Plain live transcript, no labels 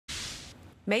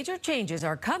Major changes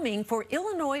are coming for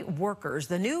Illinois workers.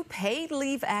 The new Paid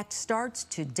Leave Act starts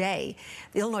today.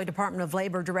 The Illinois Department of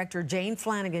Labor Director Jane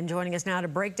Flanagan joining us now to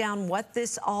break down what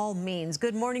this all means.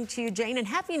 Good morning to you, Jane, and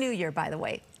Happy New Year, by the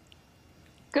way.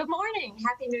 Good morning.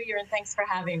 Happy New Year, and thanks for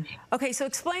having me. Okay, so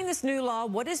explain this new law.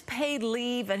 What is paid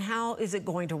leave and how is it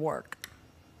going to work?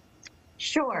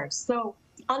 Sure. So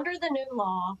under the new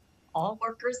law, all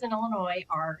workers in Illinois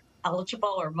are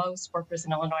eligible, or most workers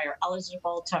in Illinois are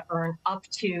eligible to earn up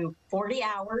to 40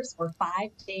 hours or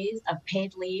 5 days of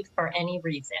paid leave for any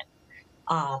reason.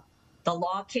 The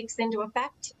law kicks into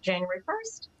effect January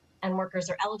 1st, and workers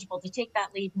are eligible to take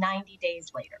that leave 90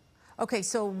 days later. Okay,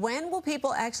 so when will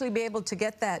people actually be able to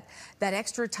get that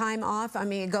extra time off? I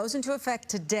mean, it goes into effect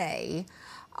today.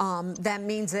 That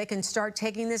means they can start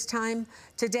taking this time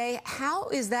today. How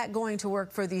is that going to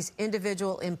work for these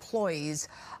individual employees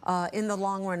in the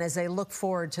long run as they look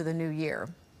forward to the new year?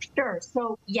 Sure.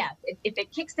 So, yes, if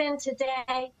it kicks in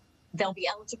today, they'll be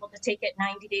eligible to take it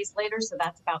 90 days later. So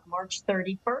that's about March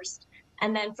 31st.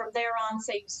 And then from there on,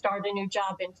 say you start a new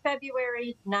job in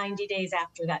February, 90 days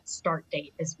after that start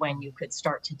date is when you could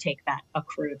start to take that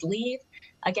accrued leave.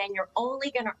 Again, you're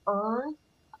only going to earn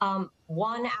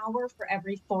 1 hour for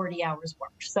every 40 hours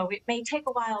worked. So it may take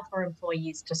a while for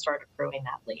employees to start accruing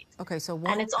that leave. Okay, so 1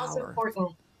 hour. And it's also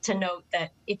important to note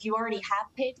that if you already have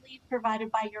paid leave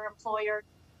provided by your employer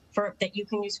that you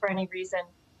can use for any reason,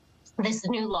 this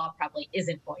new law probably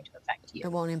isn't going to affect you.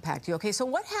 It won't impact you. Okay, so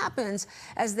what happens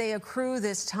as they accrue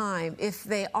this time if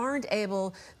they aren't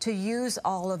able to use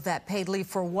all of that paid leave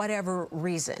for whatever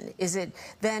reason? Is it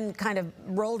then kind of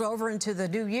rolled over into the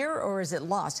new year, or is it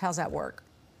lost? How's that work?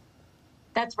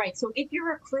 That's right. So if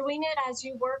you're accruing it as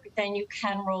you work, then you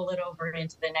can roll it over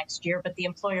into the next year, but the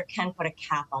employer can put a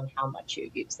cap on how much you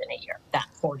use in a year, that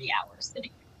 40 hours in a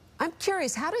year. I'm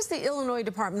curious, how does the Illinois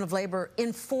Department of Labor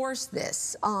enforce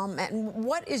this? And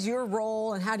what is your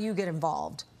role and how do you get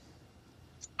involved?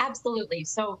 Absolutely.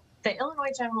 So the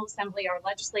Illinois General Assembly, our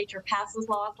legislature, passes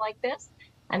laws like this,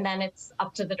 and then it's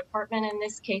up to the department in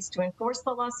this case to enforce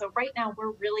the law. So right now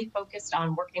we're really focused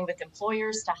on working with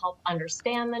employers to help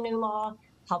understand the new law,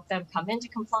 help them come into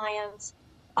compliance,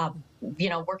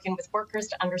 working with workers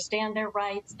to understand their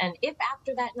rights. And if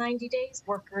after that 90 days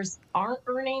workers aren't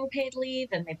earning paid leave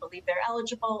and they believe they're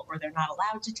eligible or they're not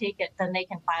allowed to take it, then they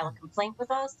can file a complaint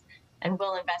with us and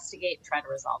we'll investigate and try to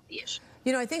resolve the issue.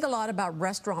 You know, I think a lot about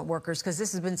restaurant workers because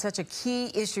this has been such a key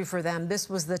issue for them. This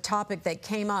was the topic that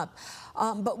came up.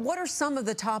 But what are some of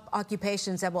the top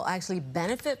occupations that will actually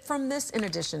benefit from this in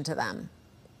addition to them?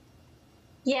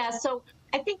 Yeah, so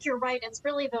I think you're right. It's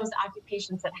really those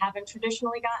occupations that haven't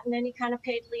traditionally gotten any kind of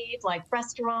paid leave, like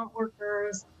restaurant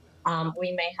workers.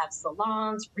 We may have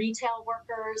salons, retail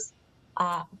workers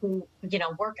who,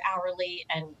 work hourly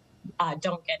and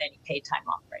don't get any paid time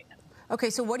off right now. Okay,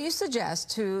 so what do you suggest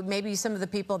to maybe some of the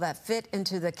people that fit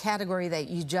into the category that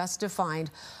you just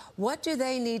defined? What do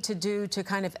they need to do to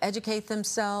kind of educate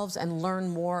themselves and learn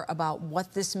more about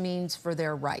what this means for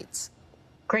their rights?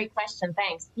 Great question.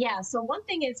 Thanks. Yeah. So one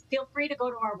thing is feel free to go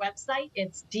to our website.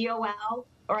 It's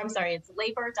it's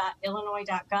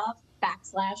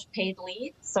labor.illinois.gov/paid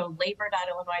leave. So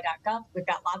labor.illinois.gov. We've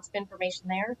got lots of information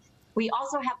there. We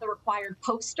also have the required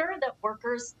poster that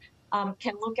workers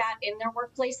can look at in their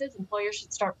workplaces. Employers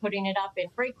should start putting it up in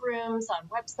break rooms, on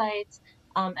websites,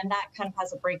 and that kind of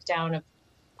has a breakdown of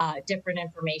different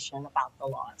information about the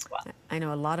law as well. I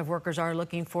know a lot of workers are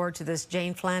looking forward to this.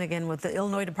 Jane Flanagan with the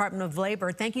Illinois Department of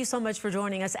Labor. Thank you so much for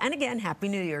joining us. And again, Happy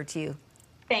New Year to you.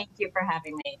 Thank you for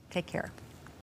having me. Take care.